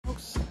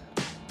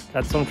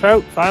Got some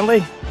trout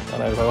finally.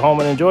 Gonna go home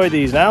and enjoy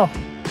these now.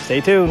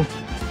 Stay tuned.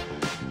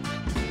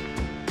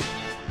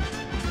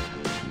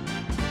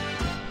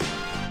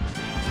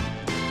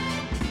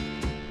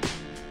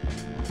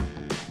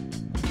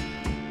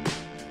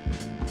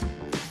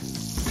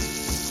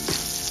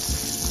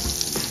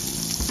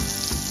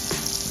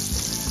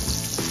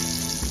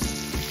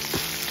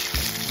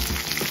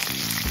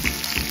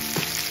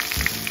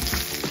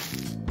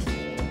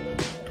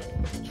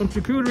 Some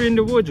charcuterie in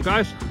the woods,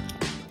 guys.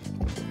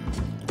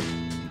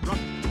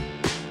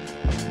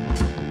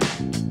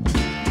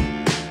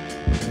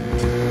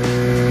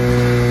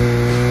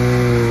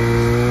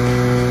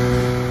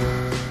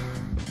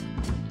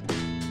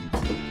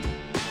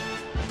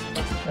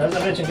 As I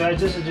mentioned, guys,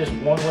 this is just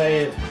one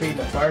way of creating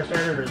a fire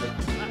starter. There's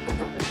let's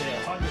say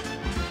 100.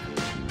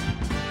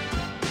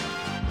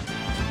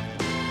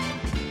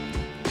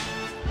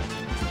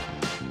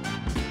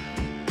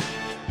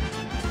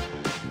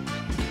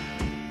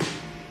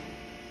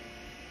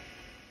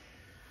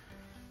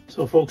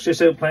 So folks,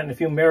 just out planting a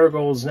few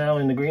marigolds now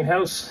in the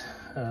greenhouse.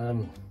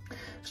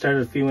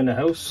 Started a few in the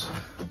house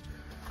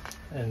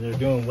and they're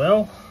doing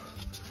well.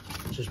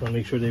 Just want to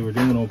make sure they were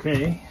doing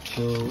okay.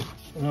 So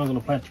now I'm going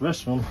to plant the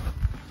rest of them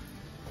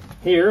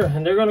here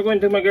and they're going to go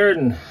into my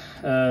garden.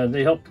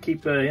 They help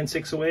keep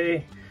insects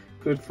away.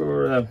 Good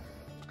for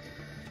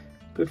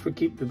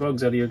keep the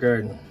bugs out of your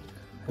garden.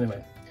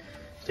 Anyway,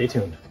 stay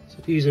tuned. So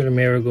these are the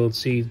marigold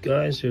seeds,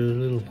 guys. They're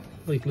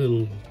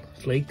little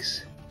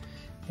flakes.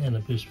 And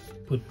I've just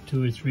put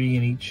 2 or 3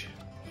 in each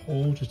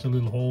hole, just a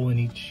little hole in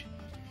each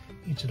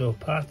of those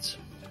pots.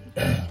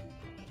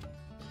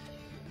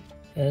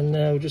 And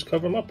we'll just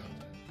cover them up.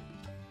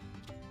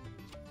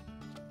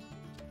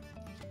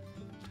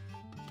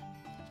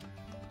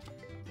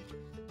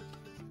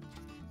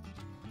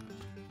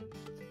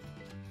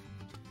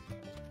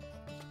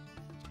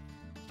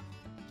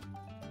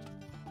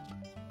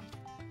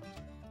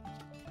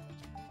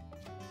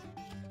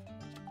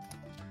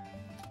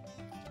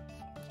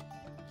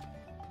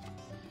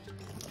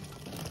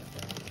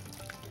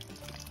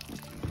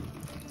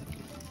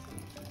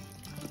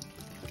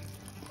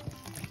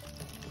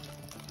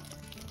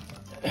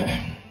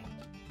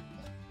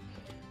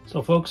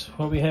 So folks,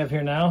 what we have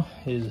here now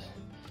is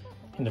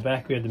in the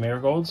back we have the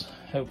marigolds.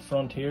 Out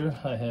front here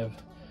I have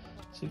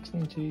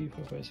 16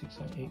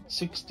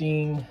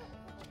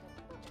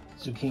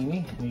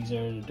 zucchini. These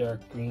are the dark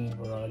green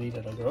variety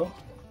that I grow.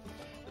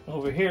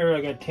 Over here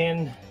I got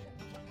 10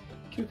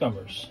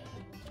 cucumbers.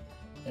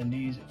 And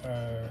these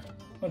are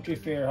Country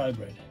Fair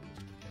hybrid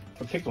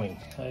for pickling.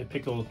 I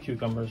pickle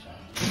cucumbers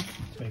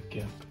to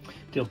make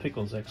dill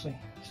pickles actually.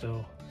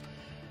 So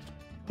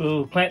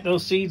we'll plant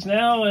those seeds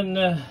now and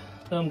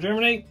let them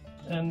germinate,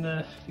 and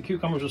the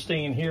cucumbers will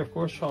stay in here of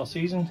course for all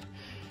season,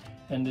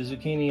 and the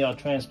zucchini I'll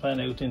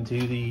transplant out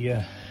into the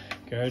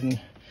garden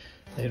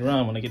later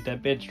on when I get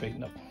that bed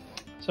straightened up.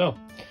 So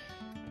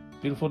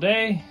beautiful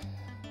day,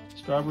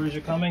 strawberries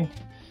are coming,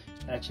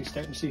 actually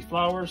starting to see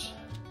flowers,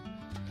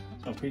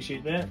 so I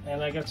appreciate that.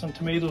 And I got some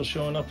tomatoes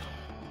showing up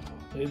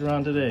later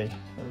on today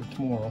or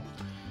tomorrow.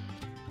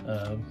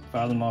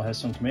 Father-in-law has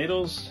some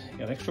tomatoes, he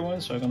got extra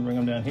ones, so I'm going to bring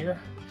them down here.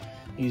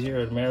 These here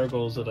are the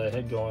marigolds that I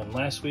had going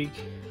last week,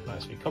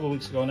 a couple of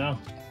weeks ago now.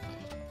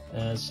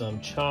 And some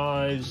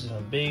chives,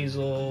 some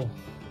basil,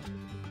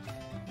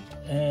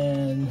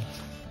 and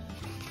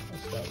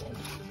what's that one?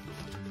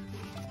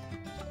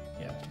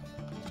 Yeah,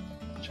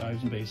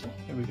 chives and basil.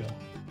 Here we go.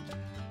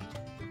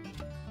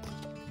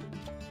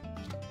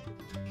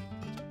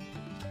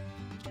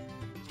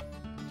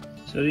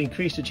 So to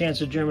increase the chance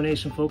of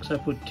germination, folks, I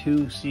put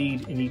 2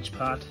 seed in each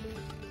pot.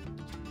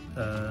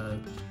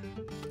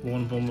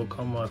 One of them will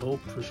come, I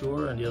hope, for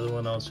sure, and the other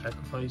one I'll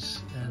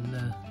sacrifice,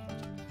 and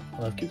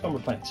I'll have cucumber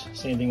plants.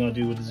 Same thing I'll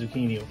do with the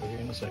zucchini over here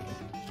in a second.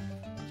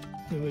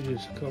 Then we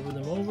just cover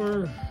them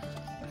over,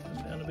 put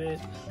them down a bit,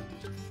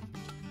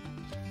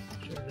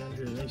 shut it down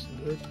here nice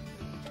and good.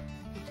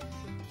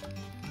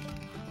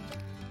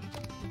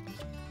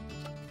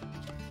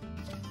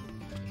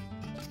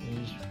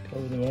 And just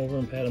cover them over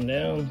and pat them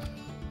down.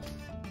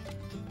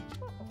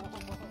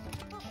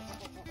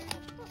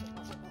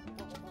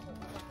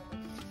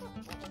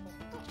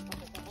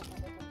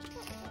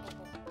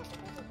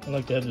 I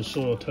like to have the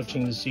soil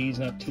touching the seeds,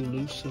 not too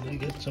loose, so they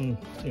get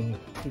something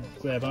to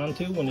grab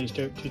onto when they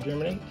start to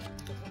germinate.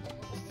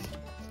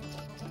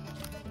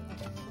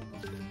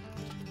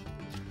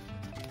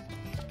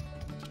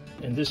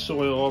 And this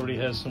soil already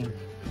has some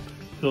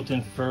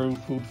built-in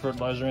food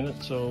fertilizer in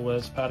it, so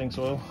it's potting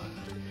soil.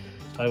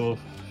 I will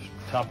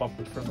top up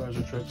with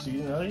fertilizer throughout the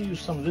season. I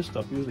use some of this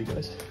stuff usually,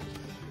 guys.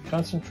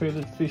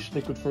 Concentrated fish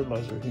liquid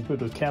fertilizer. You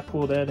put a cap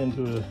full of that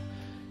into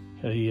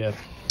a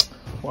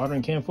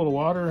watering can full of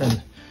water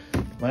and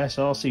lasts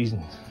all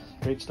season.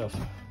 Great stuff.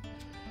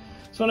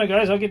 So now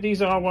guys, I'll get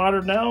these all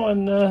watered now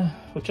and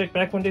we'll check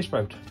back when they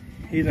sprout.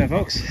 Evening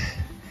folks.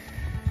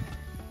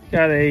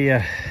 Got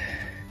a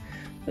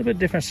little bit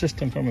different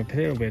system for my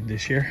potato bed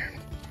this year.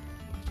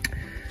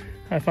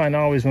 I find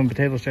always when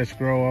potatoes start to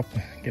grow up,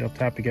 get up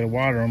top, you gotta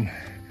water them.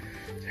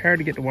 It's hard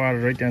to get the water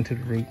right down to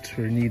the roots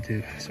where you need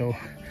to. So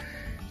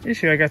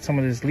this year I got some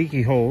of these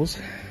leaky holes,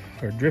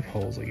 or drip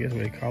holes I guess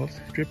what they call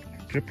it,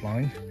 drip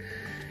line.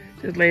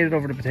 Just laid it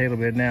over the potato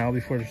bed now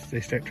before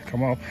they start to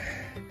come up.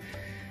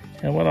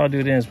 And what I'll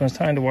do then is when it's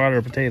time to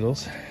water the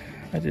potatoes,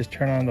 I just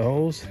turn on the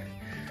hose,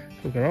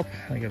 hook it up.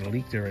 I got a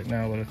leak there right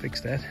now, but I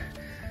fixed that.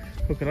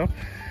 Hook it up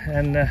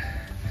and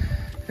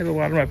it'll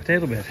water my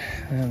potato bed,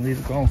 and leave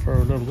it going for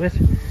a little bit.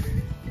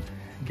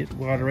 Get the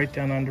water right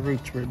down on the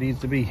roots where it needs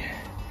to be.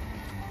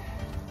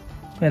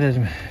 I had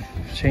to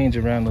change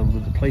around a little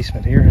bit of the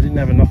placement here. I didn't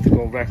have enough to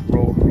go back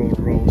row to row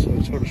to row, so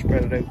I sort of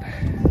spread it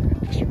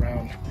out just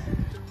around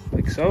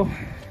like so.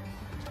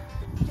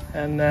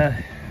 And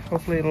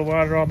hopefully it'll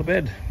water all the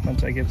bed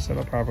once I get it set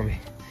up properly.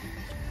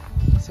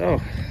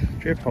 So,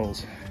 drip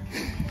holes.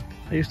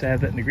 I used to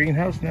have that in the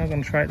greenhouse. Now I'm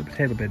going to try it in the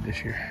potato bed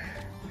this year.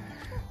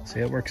 See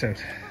how it works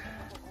out.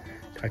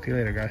 Talk to you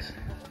later, guys.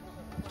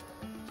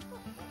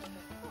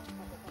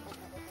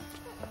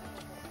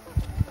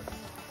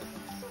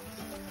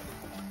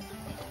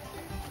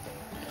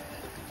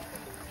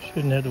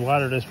 Shouldn't have to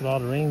water this with all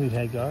the rain we've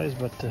had, guys,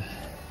 but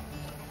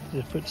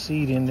just put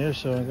seed in there,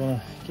 so I'm going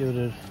to give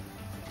it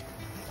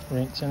a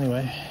rinse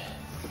anyway.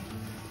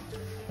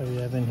 We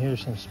have in here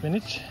some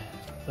spinach,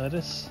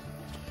 lettuce,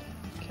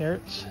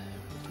 carrots,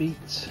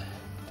 beets.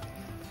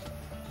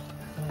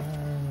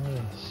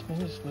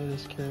 Spinach,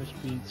 lettuce, carrots,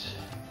 beets.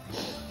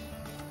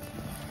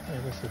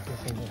 Let's put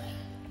this in there.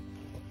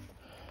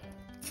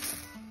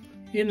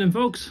 Evening,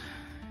 folks.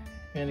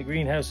 I'm in the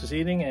greenhouse this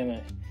evening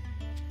and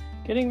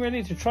getting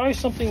ready to try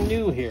something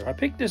new here. I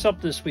picked this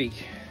up this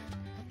week.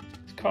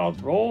 It's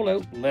called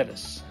roll-out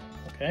lettuce.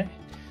 Okay,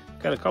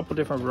 got a couple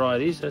different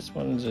varieties. This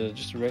one's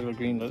just a regular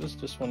green lettuce.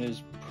 This one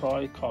is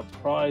called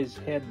prize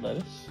head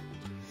lettuce.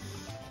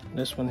 And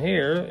this one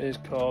here is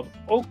called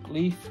oak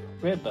leaf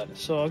red lettuce.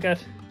 So I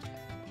got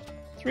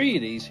 3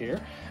 of these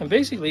here, and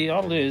basically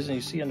all it is, and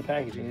you see on the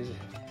packaging, is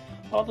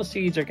all the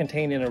seeds are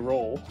contained in a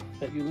roll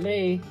that you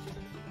lay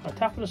on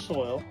top of the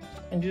soil,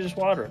 and you just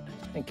water it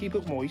and keep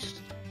it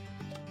moist.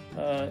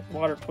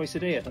 Water it twice a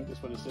day, I think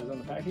that's what it says on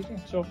the packaging.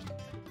 So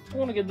I'm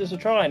going to give this a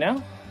try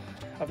now.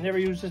 I've never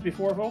used this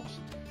before, folks.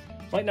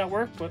 Might not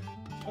work, but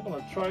I'm going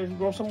to try to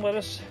grow some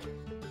lettuce,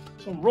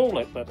 some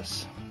roll-out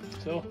lettuce.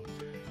 So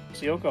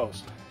see how it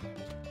goes.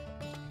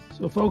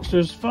 So folks,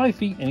 there's 5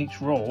 feet in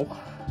each roll,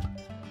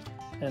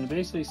 and it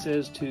basically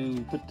says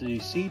to put the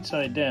seed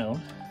side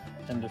down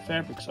and the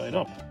fabric side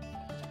up.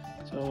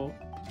 So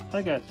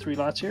I got 3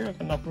 lots here. I've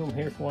got enough room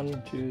here for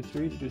 1, 2,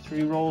 3 to do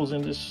 3 rolls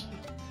in this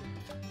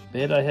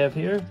bed I have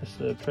here,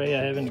 this tray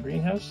I have in the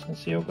greenhouse, and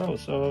see how it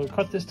goes. So I'll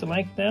cut this to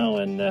length now,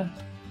 and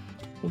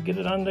we'll get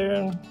it on there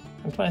and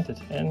plant it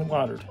and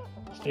watered.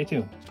 Stay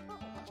tuned.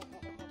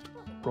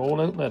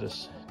 Roll out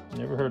lettuce.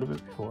 Never heard of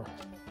it before.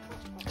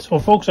 So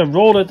folks, I've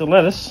rolled out the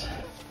lettuce.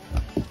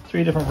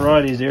 3 different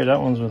varieties there.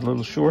 That one's a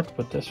little short,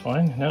 but that's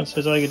fine. Now it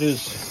says all I can do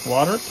is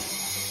water it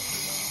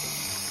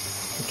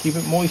and keep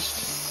it moist.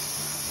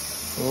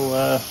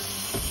 So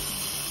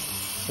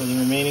for the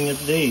remaining of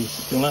the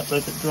days. Do not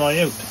let it dry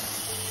out.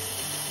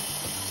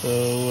 So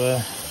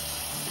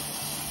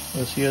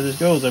we'll see how this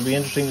goes. That'll be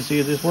interesting to see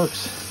if this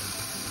works.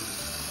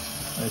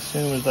 I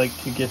assume it's like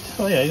you get,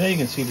 oh yeah, now you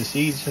can see the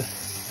seeds.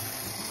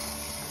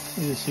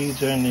 See the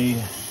seeds are in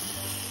the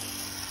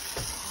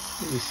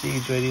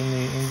seeds right in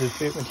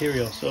the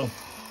material. So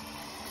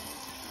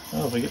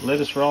oh, if I get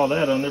lettuce for all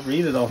that, I'll never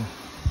eat it all.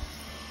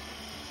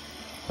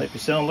 Might be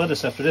selling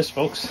lettuce after this,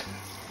 folks.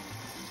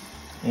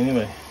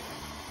 Anyway,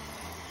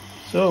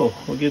 so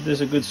we'll give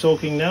this a good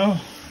soaking now.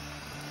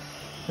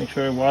 Make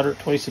sure I water it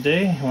twice a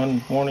day,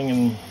 one morning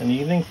and an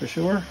evening for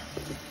sure.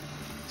 It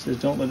says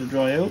don't let it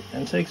dry out,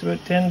 and it takes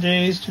about 10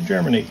 days to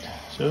germinate.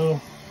 So,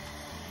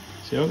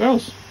 see how it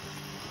goes.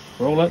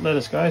 Roll out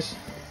lettuce, guys.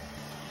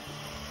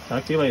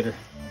 Talk to you later.